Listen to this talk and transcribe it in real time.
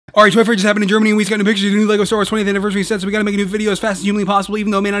Alright, Toy Fair just happened in Germany and we got new pictures of the new LEGO Star Wars 20th anniversary set, so we gotta make a new video as fast as humanly possible, even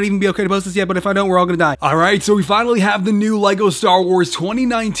though it may not even be okay to post this yet, but if I don't, we're all gonna die. Alright, so we finally have the new LEGO Star Wars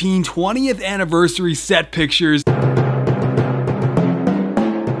 2019 20th anniversary set pictures.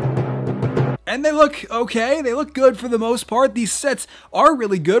 And they look okay, they look good for the most part. These sets are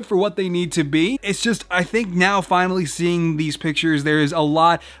really good for what they need to be. It's just, I think now finally seeing these pictures, there is a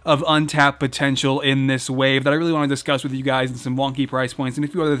lot of untapped potential in this wave that I really want to discuss with you guys, and some wonky price points and a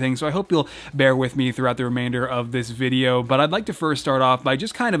few other things, so I hope you'll bear with me throughout the remainder of this video. But I'd like to first start off by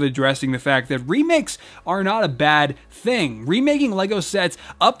just kind of addressing the fact that remakes are not a bad thing. Remaking LEGO sets,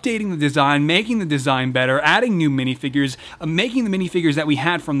 updating the design, making the design better, adding new minifigures, making the minifigures that we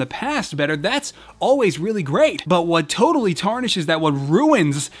had from the past better, that's always really great. But what totally tarnishes that, what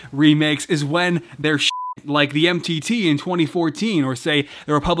ruins remakes, is when they're like the MTT in 2014, or say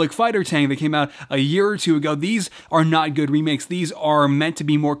the Republic Fighter tank that came out a year or two ago. These are not good remakes. These are meant to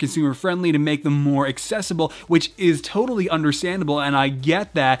be more consumer friendly, to make them more accessible, which is totally understandable, and I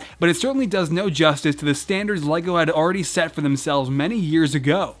get that, but it certainly does no justice to the standards LEGO had already set for themselves many years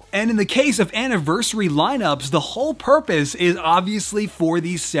ago. And in the case of anniversary lineups, the whole purpose is obviously for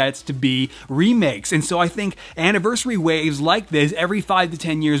these sets to be remakes, and so I think anniversary waves like this, every 5 to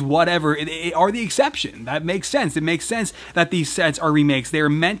 10 years, whatever, are the exception. That makes sense. It makes sense that these sets are remakes. They are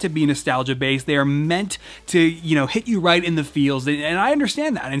meant to be nostalgia based. They are meant to, you know, hit you right in the feels, and I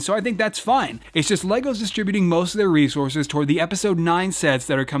understand that, and so I think that's fine. It's just LEGO's distributing most of their resources toward the Episode 9 sets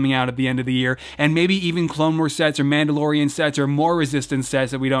that are coming out at the end of the year, and maybe even Clone Wars sets or Mandalorian sets or more Resistance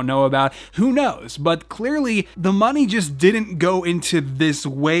sets that we don't know about. Who knows? But clearly the money just didn't go into this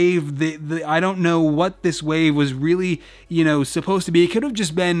wave. I don't know what this wave was really, you know, supposed to be. It could have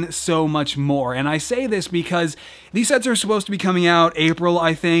just been so much more, and I say this because these sets are supposed to be coming out April,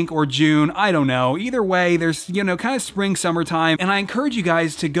 I think, or June, I don't know. Either way, there's, you know, kind of spring, summertime, and I encourage you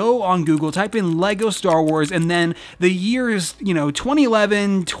guys to go on Google, type in LEGO Star Wars, and then the years, you know,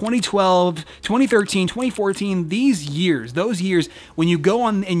 2011, 2012, 2013, 2014, these years, those years, when you go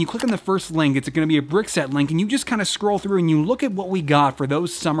on and you click on the first link, it's going to be a brick set link, and you just kind of scroll through and you look at what we got for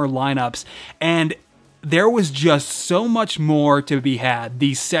those summer lineups, and there was just so much more to be had.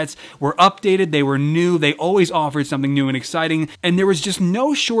 These sets were updated, they were new, they always offered something new and exciting, and there was just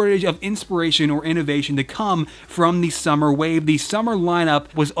no shortage of inspiration or innovation to come from the summer wave. The summer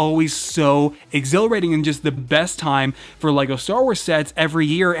lineup was always so exhilarating and just the best time for LEGO Star Wars sets every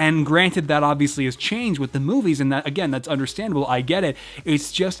year, and granted that obviously has changed with the movies, and that, again, that's understandable, I get it.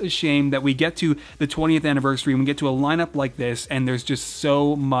 It's just a shame that we get to the 20th anniversary and we get to a lineup like this and there's just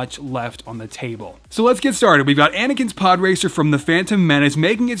so much left on the table. So let's get started. We've got Anakin's pod racer from The Phantom Menace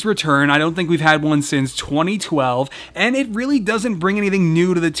making its return. I don't think we've had one since 2012, and it really doesn't bring anything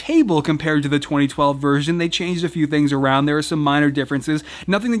new to the table compared to the 2012 version. They changed a few things around. There are some minor differences.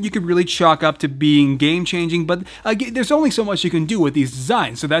 Nothing that you could really chalk up to being game-changing, but again, there's only so much you can do with these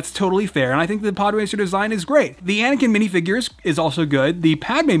designs, so that's totally fair, and I think the pod racer design is great. The Anakin minifigures is also good. The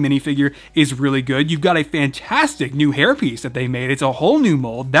Padme minifigure is really good. You've got a fantastic new hairpiece that they made. It's a whole new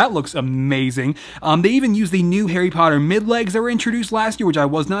mold. That looks amazing. They even use the new Harry Potter mid-legs that were introduced last year, which I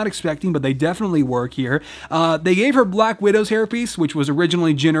was not expecting, but they definitely work here. They gave her Black Widow's hairpiece, which was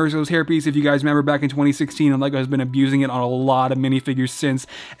originally Jyn Erso's hairpiece, if you guys remember back in 2016, and LEGO has been abusing it on a lot of minifigures since,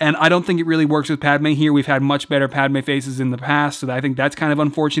 and I don't think it really works with Padme here. We've had much better Padme faces in the past, so I think that's kind of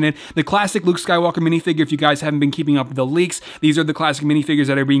unfortunate. The classic Luke Skywalker minifigure, if you guys haven't been keeping up with the leaks, these are the classic minifigures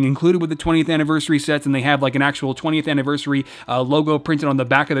that are being included with the 20th anniversary sets, and they have like an actual 20th anniversary logo printed on the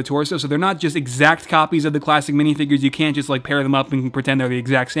back of the torso, so they're not just exact copies of the classic minifigures. You can't just like pair them up and pretend they're the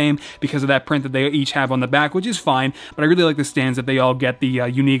exact same because of that print that they each have on the back, which is fine, but I really like the stands that they all get, the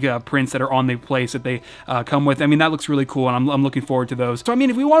unique prints that are on the place that they come with. I mean, that looks really cool, and I'm looking forward to those. So I mean,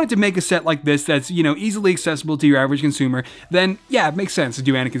 if we wanted to make a set like this that's, you know, easily accessible to your average consumer, then yeah, it makes sense to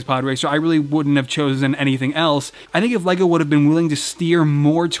do Anakin's pod racer. I really wouldn't have chosen anything else. I think if LEGO would have been willing to steer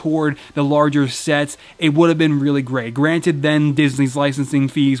more toward the larger sets, it would have been really great. Granted, then Disney's licensing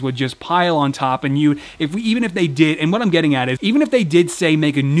fees would just pile on top, and even if they did, and what I'm getting at is, even if they did say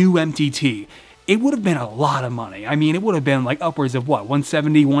make a new MTT, it would have been a lot of money. I mean, it would have been like upwards of what,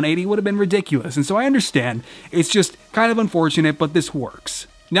 170, 180, would have been ridiculous. And so I understand. It's just kind of unfortunate, but this works.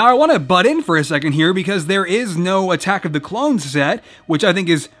 Now I want to butt in for a second here because there is no Attack of the Clones set, which I think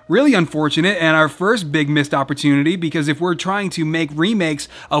is really unfortunate and our first big missed opportunity, because if we're trying to make remakes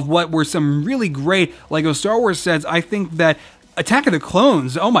of what were some really great LEGO Star Wars sets, I think that Attack of the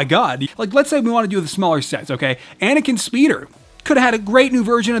Clones, oh my god. Like, let's say we want to do the smaller sets, okay? Anakin Speeder. could have had a great new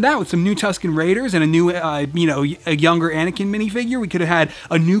version of that with some new Tusken Raiders and a new, you know, a younger Anakin minifigure. We could have had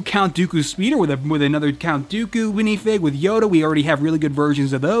a new Count Dooku speeder with another Count Dooku minifig with Yoda. We already have really good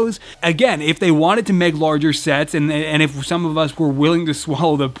versions of those. Again, if they wanted to make larger sets, and if some of us were willing to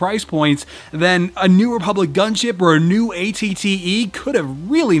swallow the price points, then a New Republic gunship or a new ATTE could have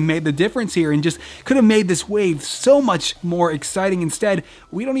really made the difference here and just could have made this wave so much more exciting. Instead,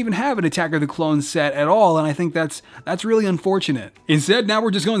 we don't even have an Attack of the Clones set at all, and I think that's really unfortunate. Instead, now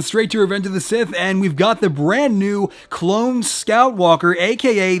we're just going straight to Revenge of the Sith, and we've got the brand new Clone Scout Walker,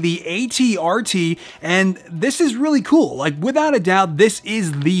 aka the AT-RT, and this is really cool. Like, without a doubt, this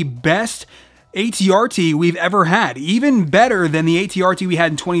is the best AT-RT we've ever had, even better than the AT-RT we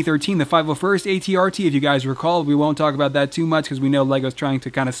had in 2013, the 501st AT-RT, if you guys recall. We won't talk about that too much because we know LEGO's trying to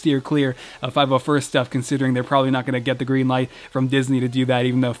kind of steer clear of 501st stuff, considering they're probably not going to get the green light from Disney to do that,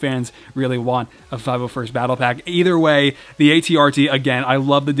 even though fans really want a 501st Battle Pack. Either way, the AT-RT, again, I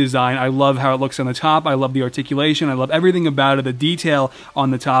love the design, I love how it looks on the top, I love the articulation, I love everything about it, the detail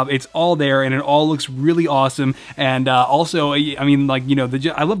on the top, it's all there, and it all looks really awesome. And also, I mean, like, you know,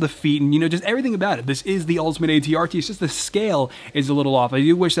 I love the feet, and, you know, just everything about it. This is the ultimate AT-RT. It's just the scale is a little off. I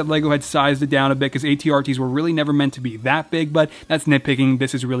do wish that LEGO had sized it down a bit because AT-RTs were really never meant to be that big, but that's nitpicking.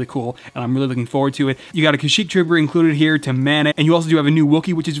 This is really cool, and I'm really looking forward to it. You got a Kashyyyk Trooper included here to man it, and you also do have a new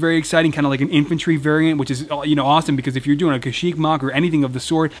Wookiee, which is very exciting, kind of like an infantry variant, which is, you know, awesome because if you're doing a Kashyyyk mock or anything of the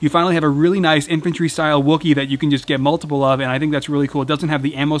sort, you finally have a really nice infantry-style Wookiee that you can just get multiple of, and I think that's really cool. It doesn't have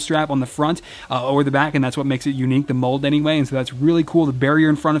the ammo strap on the front or the back, and that's what makes it unique, the mold anyway, and so that's really cool. The barrier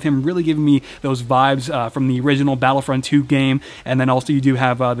in front of him really giving me those vibes from the original Battlefront 2 game, and then also you do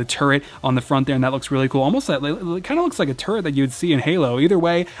have the turret on the front there, and that looks really cool. Almost like, it kind of looks like a turret that you would see in Halo. Either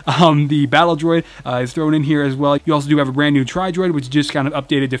way, the battle droid is thrown in here as well. You also do have a brand new tri-droid, which is just kind of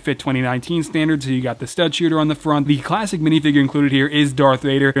updated to fit 2019 standards, so you got the stud shooter on the front. The classic minifigure included here is Darth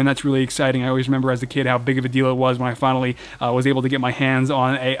Vader, and that's really exciting. I always remember as a kid how big of a deal it was when I finally was able to get my hands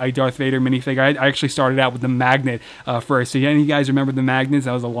on a Darth Vader minifig. I actually started out with the magnet first. So yeah, any of you guys remember the magnets?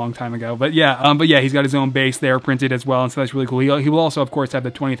 That was a long time ago. But yeah, he's got his own base there printed as well, and so that's really cool. He will also, of course, have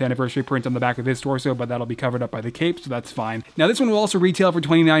the 20th anniversary print on the back of his torso, but that'll be covered up by the cape, so that's fine. Now, this one will also retail for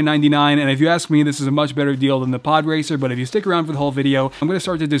 $29.99, and if you ask me, this is a much better deal than the Pod Racer, but if you stick around for the whole video, I'm going to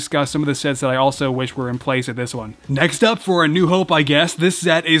start to discuss some of the sets that I also wish were in place at this one. Next up, for A New Hope, I guess, this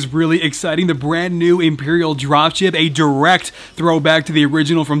set is really exciting. The brand new Imperial Dropship, a direct throwback to the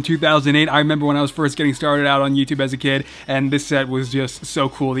original from 2008. I remember when I was first getting started out on YouTube as a kid, and this set was just so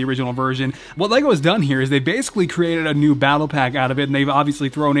cool, the original version. What LEGO has done here is they basically created a new battle pack out of it, and they've obviously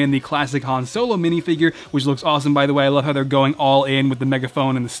thrown in the classic Han Solo minifigure, which looks awesome, by the way. I love how they're going all in with the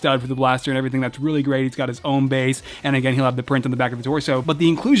megaphone and the stud for the blaster and everything. That's really great. He's got his own base, and again, he'll have the print on the back of the torso. But the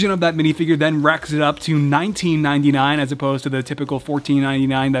inclusion of that minifigure then racks it up to $19.99 as opposed to the typical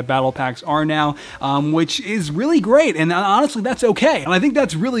 $14.99 that battle packs are now, which is really great, and honestly, that's okay. And I think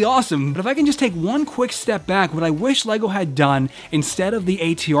that's really awesome. But if I can just take one quick step back, what I wish LEGO had done instead of the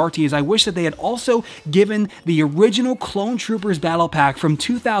AT-RT is I wish that they had also given the original Clone Troopers battle pack from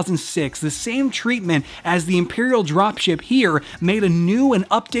 2006 the same treatment as the Imperial Dropship here, made a new and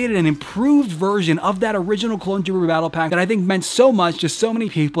updated and improved version of that original Clone Trooper battle pack that I think meant so much to so many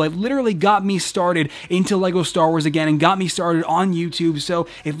people. It literally got me started into LEGO Star Wars again and got me started on YouTube. So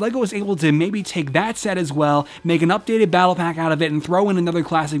if LEGO was able to maybe take that set as well, make an updated battle pack out of it, and throw in another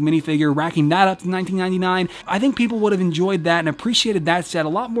classic minifigure, racking that up to $19.99, I think people would have enjoyed that and appreciated that set a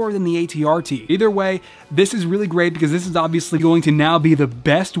lot more than the AT-RT. Either way, this is really great because this is obviously going to now be the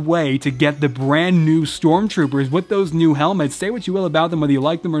best way to get the brand new Stormtroopers with those new helmets. Say what you will about them, whether you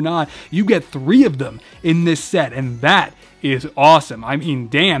like them or not, you get 3 of them in this set, and that is awesome. I mean,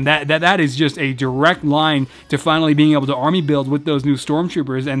 damn, that is just a direct line to finally being able to army build with those new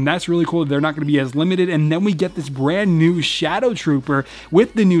Stormtroopers, and that's really cool. They're not going to be as limited, and then we get this brand new Shadow Trooper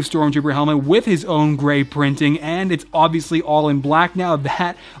with the new Stormtrooper helmet with his own gray printing, and it's obviously all in black now.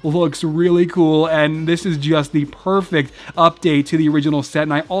 That looks really cool, and this is just the perfect update to the original set.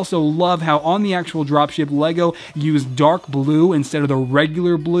 And I also love how on the actual dropship, LEGO used dark blue instead of the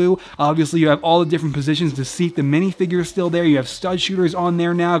regular blue. Obviously, you have all the different positions to seat the minifigures still there. You have stud shooters on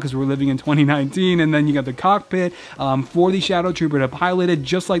there now because we're living in 2019, and then you got the cockpit for the Shadow Trooper to pilot it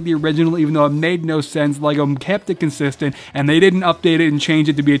just like the original, even though it made no sense. LEGO kept it consistent, and they didn't update it and change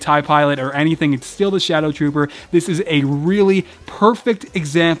it to be a TIE pilot or anything. It's still the Shadow Trooper. This is a really perfect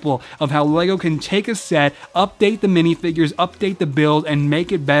example of how LEGO can take a set, update the minifigures, update the build, and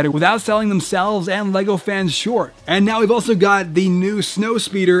make it better without selling themselves and LEGO fans short. And now we've also got the new Snow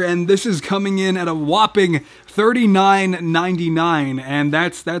Speeder, and this is coming in at a whopping $39.99, and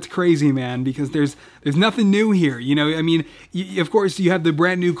that's crazy, man, because there's nothing new here. You know, I mean, of course, you have the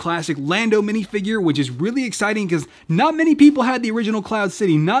brand new classic Lando minifigure, which is really exciting because not many people had the original Cloud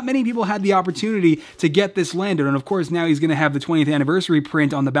City. Not many people had the opportunity to get this Lando, and of course, now he's going to have the 20th anniversary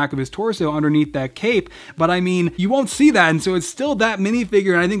print on the back of his torso underneath that cape, but I mean, you won't see that, and so it's still that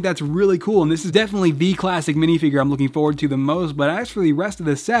minifigure, and I think that's really cool, and this is definitely the classic minifigure I'm looking forward to the most. But as for the rest of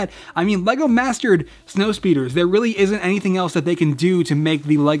the set, I mean, LEGO mastered Snowspeeders. There really isn't anything else that they can do to make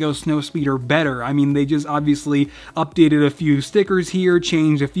the LEGO Snowspeeder better. I mean, they just obviously updated a few stickers here,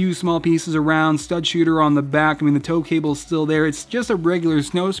 changed a few small pieces around, stud shooter on the back. I mean, the tow cable is still there. It's just a regular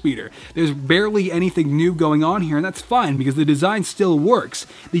Snowspeeder. There's barely anything new going on here, and that's fine because the design still works.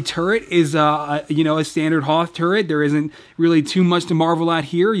 The turret is, you know, a standard Hoth turret. There isn't really too much to marvel at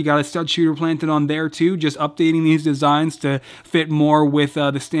here. You got a stud shooter planted on there too, just updating these designs to fit more with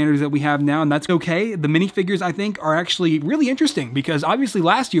the standards that we have now, and that's okay. The minifigures, I think, are actually really interesting because obviously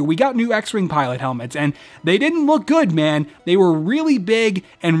last year we got new X-Wing pilot helmets, and they didn't look good, man. They were really big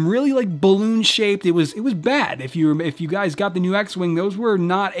and really like balloon shaped. It was bad. If you guys got the new X-Wing, those were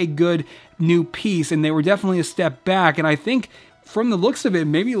not a good new piece, and they were definitely a step back. And I think from the looks of it,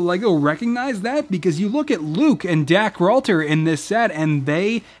 maybe LEGO recognized that, because you look at Luke and Dak Ralter in this set and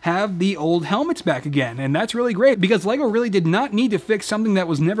they have the old helmets back again, and that's really great because LEGO really did not need to fix something that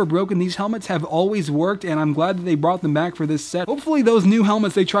was never broken. These helmets have always worked, and I'm glad that they brought them back for this set. Hopefully those new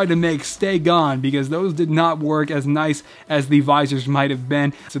helmets they tried to make stay gone, because those did not work as nice as the visors might have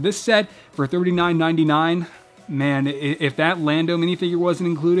been. So this set for $39.99, man, if that Lando minifigure wasn't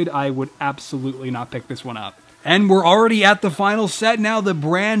included, I would absolutely not pick this one up. And we're already at the final set now, the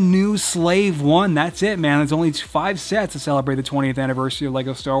brand new Slave One. That's it, man. It's only 5 sets to celebrate the 20th anniversary of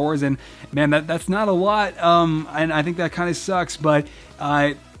LEGO Star Wars, and man, that's not a lot, and I think that kind of sucks, but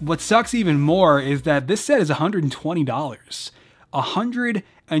what sucks even more is that this set is $120.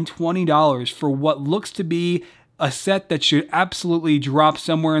 $120 for what looks to be a set that should absolutely drop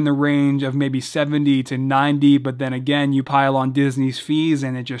somewhere in the range of maybe 70 to 90, but then again, you pile on Disney's fees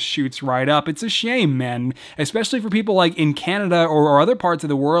and it just shoots right up. It's a shame, man, especially for people like in Canada or other parts of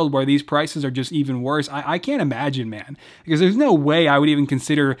the world where these prices are just even worse. I can't imagine, man, because there's no way I would even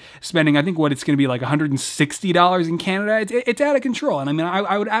consider spending, I think what it's going to be like $160 in Canada. It's out of control, and I mean,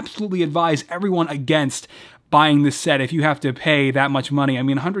 I would absolutely advise everyone against buying this set if you have to pay that much money. I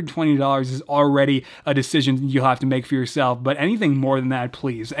mean, $120 is already a decision you'll have to make for yourself, but anything more than that,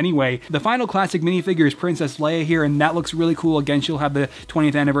 please. Anyway, the final classic minifigure is Princess Leia here, and that looks really cool. Again, she'll have the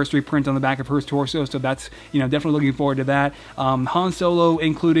 20th anniversary print on the back of her torso, so that's, you know, definitely looking forward to that. Han Solo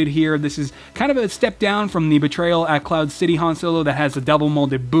included here. This is kind of a step down from the Betrayal at Cloud City Han Solo that has the double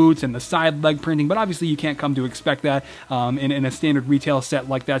molded boots and the side leg printing, but obviously you can't come to expect that in a standard retail set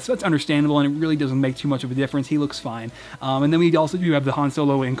like that, so that's understandable, and it really doesn't make too much of a difference. He looks fine. And then we also do have the Han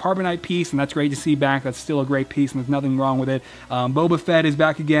Solo in Carbonite piece, and that's great to see back. That's still a great piece, and there's nothing wrong with it. Boba Fett is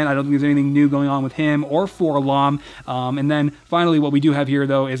back again. I don't think there's anything new going on with him or 4-LOM. And then finally, what we do have here,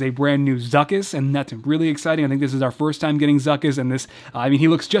 though, is a brand new Zuckuss, and that's really exciting. I think this is our first time getting Zuckuss, and this, I mean, he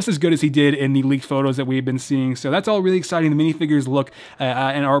looks just as good as he did in the leaked photos that we've been seeing. So that's all really exciting. The minifigures look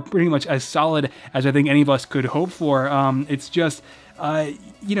and are pretty much as solid as I think any of us could hope for. It's just,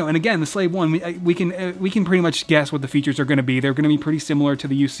 you know, and again, the Slave One, we can pretty much guess what the features are going to be. They're going to be pretty similar to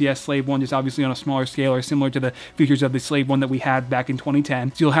the UCS Slave One, just obviously on a smaller scale, or similar to the features of the Slave One that we had back in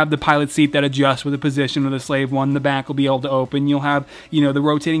 2010. So you'll have the pilot seat that adjusts with the position of the Slave One. The back will be able to open. You'll have, you know, the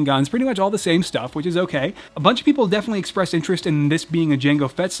rotating guns, pretty much all the same stuff, which is okay. A bunch of people definitely expressed interest in this being a Jango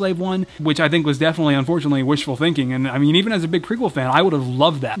Fett Slave One, which I think was definitely, unfortunately, wishful thinking. And I mean, even as a big prequel fan, I would have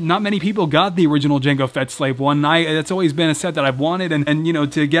loved that. Not many people got the original Jango Fett Slave One. That's always been a set that I've wanted, and you know,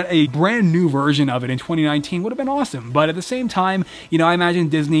 to get a brand new version of it in 2019 would have been awesome. But at the same time, you know, I imagine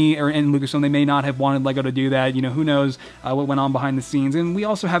Disney and Lucasfilm, they may not have wanted LEGO to do that. You know, who knows what went on behind the scenes. And we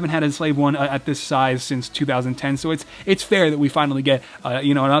also haven't had a Slave One at this size since 2010, so it's fair that we finally get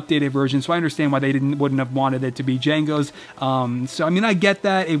you know, an updated version. So I understand why they wouldn't have wanted it to be Jango's. So I mean, I get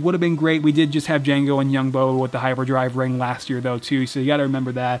that. It would have been great. We did just have Jango and young Bo with the hyperdrive ring last year though too, so you got to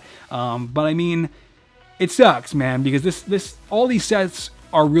remember that. But I mean, it sucks, man, because all these sets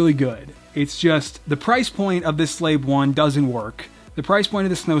are really good. It's just the price point of this Slave One doesn't work. The price point of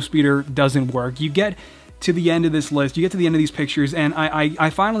the Snowspeeder doesn't work. You get to the end of this list, you get to the end of these pictures, and I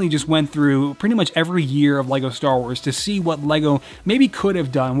finally just went through pretty much every year of LEGO Star Wars to see what LEGO maybe could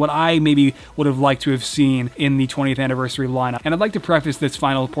have done, what I maybe would have liked to have seen in the 20th anniversary lineup. And I'd like to preface this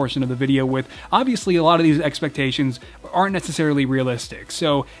final portion of the video with, obviously a lot of these expectations aren't necessarily realistic,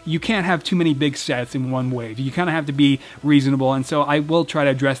 so you can't have too many big sets in one wave. You kind of have to be reasonable, and so I will try to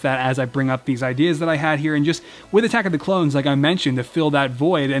address that as I bring up these ideas that I had here, and just with Attack of the Clones, like I mentioned, to fill that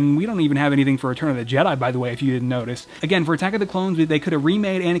void. And we don't even have anything for Return of the Jedi, by the way, if you didn't notice. Again, for Attack of the Clones, they could have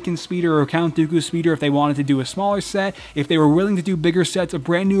remade Anakin's speeder or Count Dooku's speeder if they wanted to do a smaller set, if they were willing to do bigger sets, a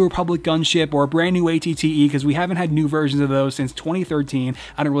brand new Republic gunship or a brand new ATTE, because we haven't had new versions of those since 2013.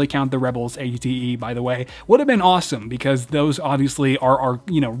 I don't really count the Rebels ATTE, by the way. Would have been awesome, because those obviously are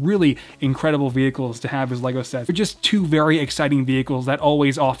you know, really incredible vehicles to have as LEGO sets. They're just two very exciting vehicles that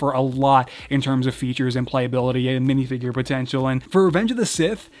always offer a lot in terms of features and playability and minifigure potential. And for Revenge of the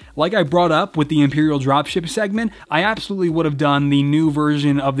Sith, like I brought up with the Imperial Dropship segment, I absolutely would have done the new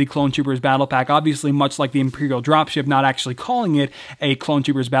version of the Clone Troopers Battle Pack, obviously much like the Imperial Dropship, not actually calling it a Clone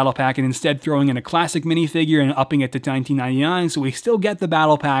Troopers Battle Pack and instead throwing in a classic minifigure and upping it to $19.99, so we still get the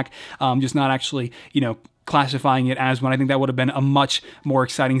Battle Pack, just not actually, you know, classifying it as one. I think that would have been a much more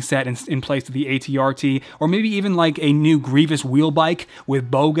exciting set in place of the ATRT, or maybe even like a new Grievous wheel bike with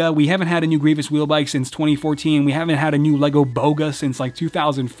Boga. We haven't had a new Grievous wheel bike since 2014. We haven't had a new LEGO Boga since like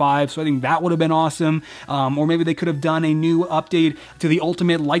 2005, so I think that would have been awesome. Or maybe they could have done a new update to the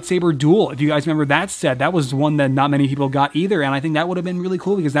Ultimate Lightsaber Duel. If you guys remember that set, that was one that not many people got either, and I think that would have been really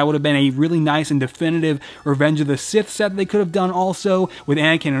cool, because that would have been a really nice and definitive Revenge of the Sith set they could have done also with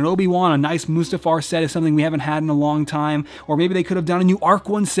Anakin and Obi-Wan. A nice Mustafar set is something we haven't had in a long time. Or maybe they could have done a new ARC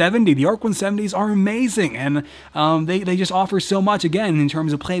 170. The ARC 170s are amazing, and they just offer so much, again, in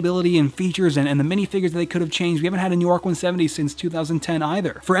terms of playability and features and the minifigures that they could have changed. We haven't had a new ARC 170 since 2010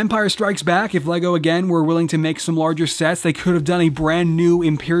 either. For Empire Strikes Back, if LEGO, again, were willing to make some larger sets, they could have done a brand new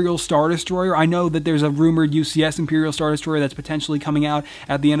Imperial Star Destroyer. I know that there's a rumored UCS Imperial Star Destroyer that's potentially coming out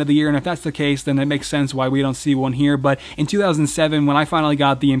at the end of the year, and if that's the case, then it makes sense why we don't see one here. But in 2007, when I finally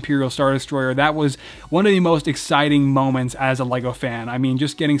got the Imperial Star Destroyer, that was one of the most exciting moments as a LEGO fan. I mean,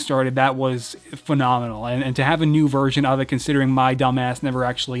 just getting started, that was phenomenal. And to have a new version of it, considering my dumbass never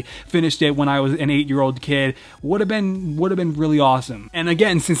actually finished it when I was an 8-year-old kid, would have been really awesome. And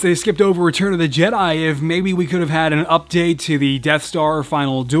again, since they skipped over Return of the Jedi, if maybe we could have had an update to the Death Star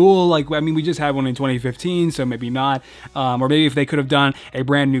Final Duel, like, I mean, we just had one in 2015, so maybe not. Or maybe if they could have done a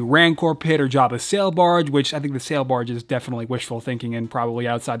brand new Rancor pit or Jabba's sail barge, which I think the sail barge is definitely wishful thinking and probably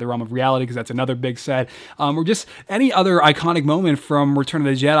outside the realm of reality, because that's another big set. Or just any other iconic moment from Return of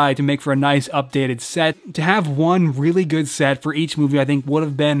the Jedi to make for a nice updated set. To have one really good set for each movie, I think would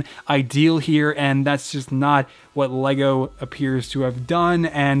have been ideal here, and that's just not what LEGO appears to have done.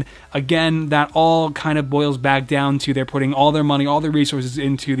 And again, that all kind of boils back down to they're putting all their money, all their resources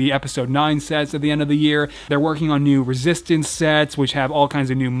into the Episode 9 sets at the end of the year. They're working on new Resistance sets, which have all kinds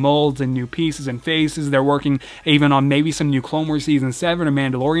of new molds and new pieces and faces. They're working even on maybe some new Clone Wars Season 7 or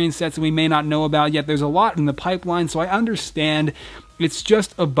Mandalorian sets that we may not know about yet. There's a lot in the pipeline, so I understand. It's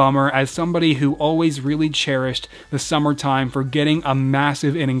just a bummer, as somebody who always really cherished the summertime for getting a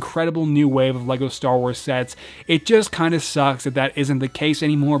massive and incredible new wave of LEGO Star Wars sets. It just kind of sucks that that isn't the case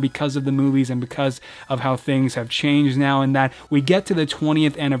anymore because of the movies and because of how things have changed now, and that we get to the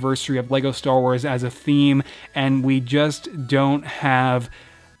 20th anniversary of LEGO Star Wars as a theme, and we just don't have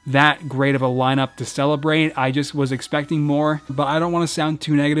that great of a lineup to celebrate. I just was expecting more, but I don't want to sound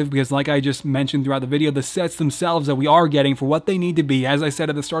too negative, because like I just mentioned throughout the video, the sets themselves that we are getting for what they need to be, as I said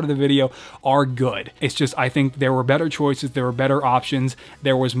at the start of the video, are good. It's just, I think there were better choices, there were better options,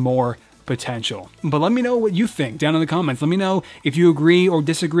 there was more potential. But let me know what you think down in the comments. Let me know if you agree or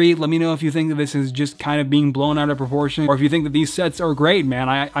disagree. Let me know if you think that this is just kind of being blown out of proportion, or if you think that these sets are great, man.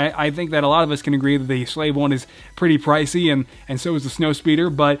 I think that a lot of us can agree that the Slave one is pretty pricey, and so is the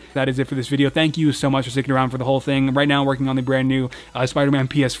Snowspeeder. But that is it for this video. Thank you so much for sticking around for the whole thing. Right now I'm working on the brand new Spider-Man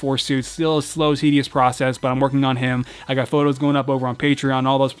PS4 suit. Still a slow, tedious process, but I'm working on him. I got photos going up over on Patreon,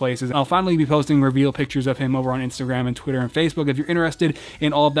 all those places. I'll finally be posting reveal pictures of him over on Instagram and Twitter and Facebook if you're interested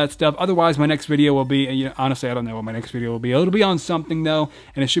in all of that stuff. Otherwise, my next video will be, you know, honestly, I don't know what my next video will be. It'll be on something though,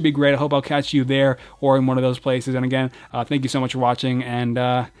 and it should be great. I hope I'll catch you there or in one of those places. And again, thank you so much for watching, and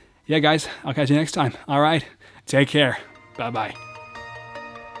yeah, guys, I'll catch you next time. All right, take care. Bye-bye.